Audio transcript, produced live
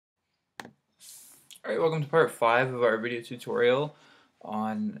Alright, welcome to part 5 of our video tutorial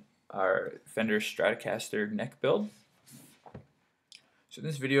on our Fender Stratocaster neck build. So in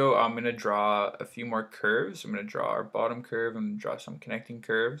this video I'm going to draw a few more curves. I'm going to draw our bottom curve and draw some connecting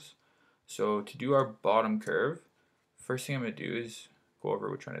curves. So to do our bottom curve, first thing I'm going to do is go over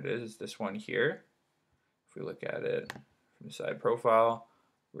which one it is. It's this one here. If we look at it from the side profile,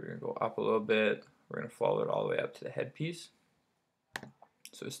 we're going to go up a little bit. We're going to follow it all the way up to the headpiece.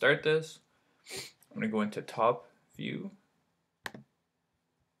 So to start this, I'm going to go into top view,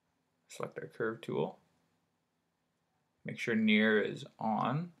 select our curve tool, make sure near is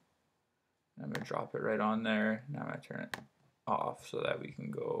on. I'm going to drop it right on there. Now I'm going to turn it off so that we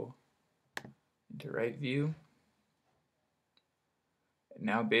can go into right view. And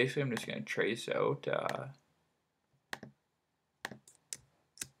now basically I'm just going to trace out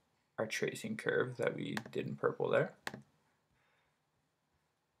our tracing curve that we did in purple there.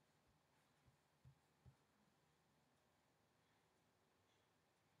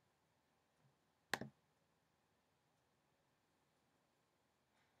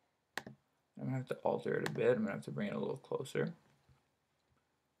 I'm going to have to alter it a bit. I'm going to have to bring it a little closer.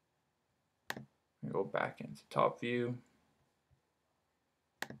 I'm going to go back into top view.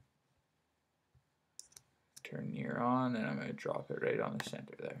 Turn near on, and I'm going to drop it right on the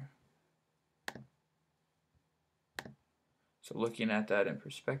center there. So looking at that in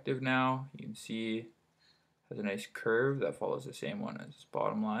perspective now, you can see it has a nice curve that follows the same one as its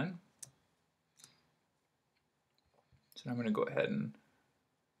bottom line. So I'm going to go ahead and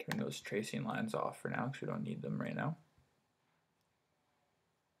turn those tracing lines off for now because we don't need them right now.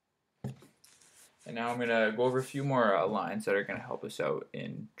 And now I'm going to go over a few more lines that are going to help us out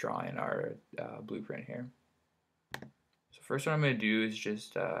in drawing our blueprint here. So first what I'm going to do is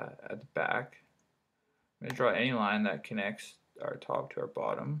just at the back, I'm going to draw any line that connects our top to our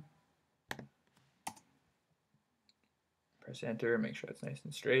bottom. Press enter, make sure it's nice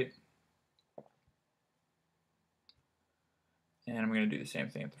and straight. And I'm going to do the same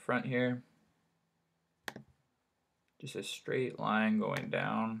thing at the front here. Just a straight line going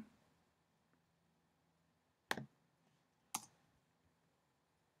down.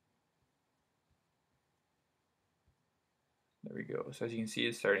 There we go. So as you can see,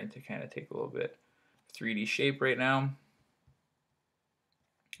 it's starting to kind of take a little bit 3D shape right now.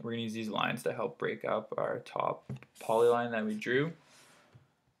 We're going to use these lines to help break up our top polyline that we drew.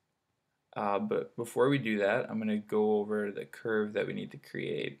 But before we do that, I'm going to go over the curve that we need to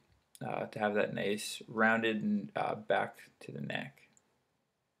create to have that nice rounded and back to the neck.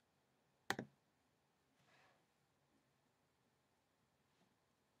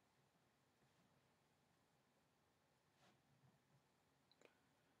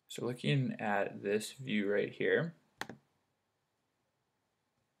 So looking at this view right here,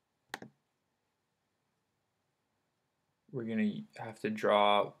 we're going to have to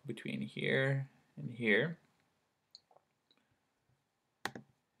draw between here and here.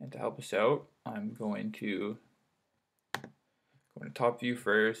 And to help us out, I'm going to go into top view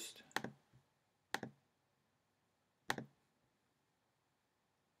first.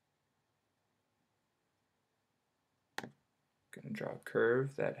 Going to draw a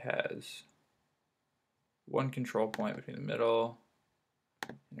curve that has one control point between the middle,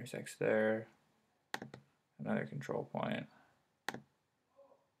 intersects there, another control point,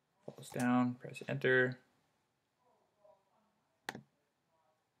 falls down, press enter.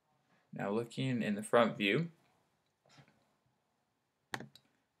 Now looking in the front view,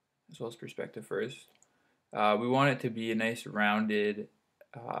 as well as perspective first, we want it to be a nice rounded,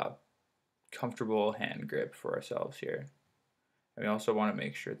 comfortable hand grip for ourselves here. And we also want to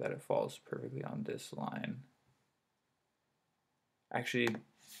make sure that it falls perfectly on this line. Actually,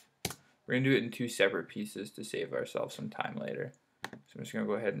 we're going to do it in two separate pieces to save ourselves some time later. So I'm just going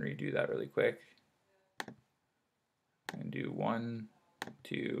to go ahead and redo that really quick. I'm going to do 1,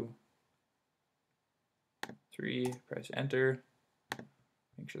 2, 3, press enter.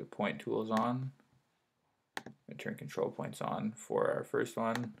 Make sure the point tool is on. I'm going to turn control points on for our first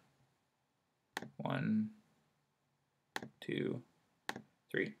one. 1, 2,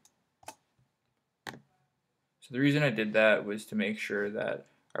 3. So the reason I did that was to make sure that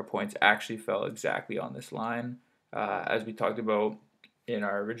our points actually fell exactly on this line. As we talked about in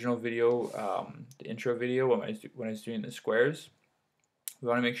our original video, the intro video, when I was doing the squares, we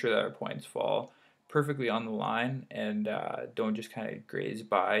want to make sure that our points fall perfectly on the line and don't just kind of graze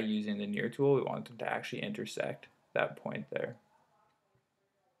by using the near tool. We want them to actually intersect that point there.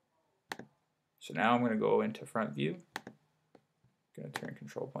 So now I'm going to go into front view. I'm going to turn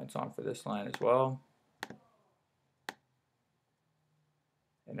control points on for this line as well.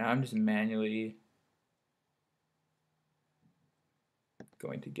 And now I'm just manually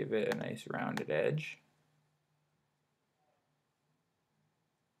going to give it a nice rounded edge.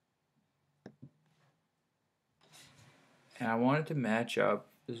 And I want it to match up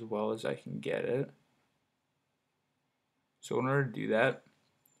as well as I can get it. So in order to do that,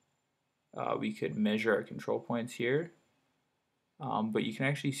 we could measure our control points here, but you can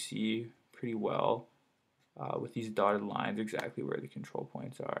actually see pretty well with these dotted lines exactly where the control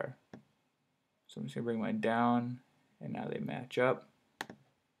points are. So I'm just going to bring mine down, and now they match up.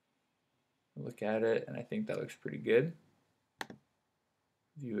 Look at it, and I think that looks pretty good.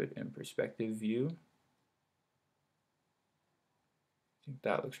 View it in perspective view. I think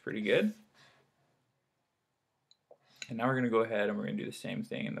that looks pretty good. And now we're going to go ahead and we're going to do the same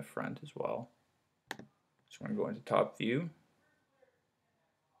thing in the front as well. So we're going to go into top view,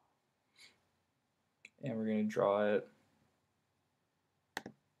 and we're going to draw it.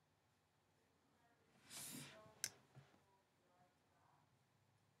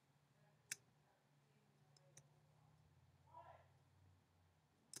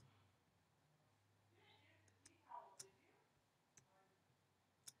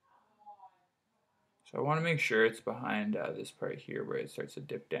 So I want to make sure it's behind this part here where it starts to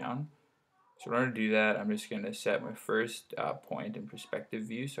dip down. So in order to do that, I'm just going to set my first point in perspective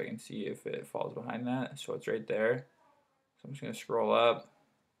view so I can see if it falls behind that. So it's right there. So I'm just going to scroll up,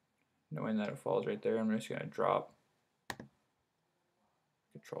 knowing that it falls right there. I'm just going to drop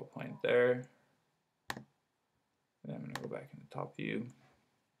control point there. And then I'm going to go back into top view.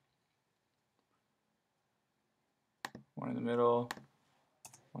 One in the middle,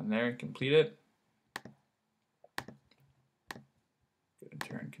 one there, and complete it.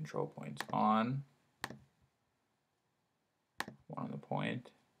 Turn control points on. One on the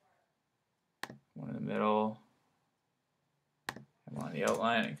point, one in the middle, and one on the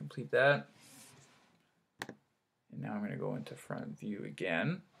outline, and complete that. And now I'm going to go into front view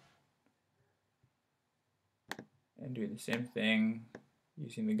again and doing the same thing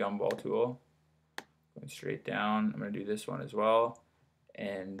using the gumball tool. Going straight down. I'm going to do this one as well.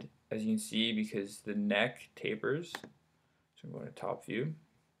 And as you can see, because the neck tapers, so I'm going to top view.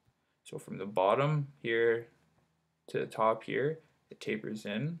 So from the bottom here to the top here, it tapers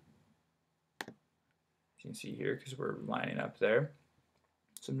in. As you can see here, because we're lining up there.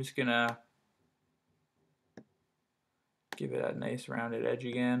 So I'm just going to give it a nice rounded edge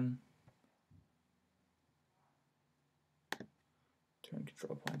again. Turn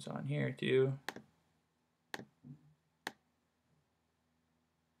control points on here too.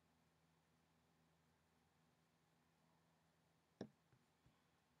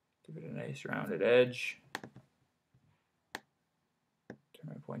 Give it a nice rounded edge. Turn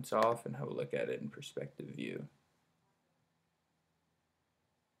my points off and have a look at it in perspective view.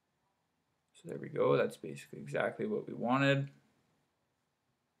 So there we go. That's basically exactly what we wanted.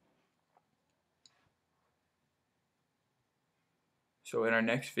 So in our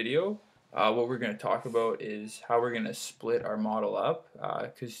next video, what we're going to talk about is how we're going to split our model up,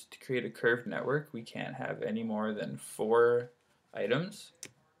 because to create a curved network, we can't have any more than 4 items,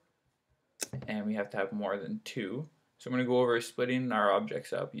 and we have to have more than 2. So I'm going to go over splitting our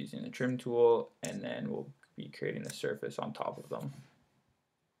objects up using the trim tool, and then we'll be creating a surface on top of them.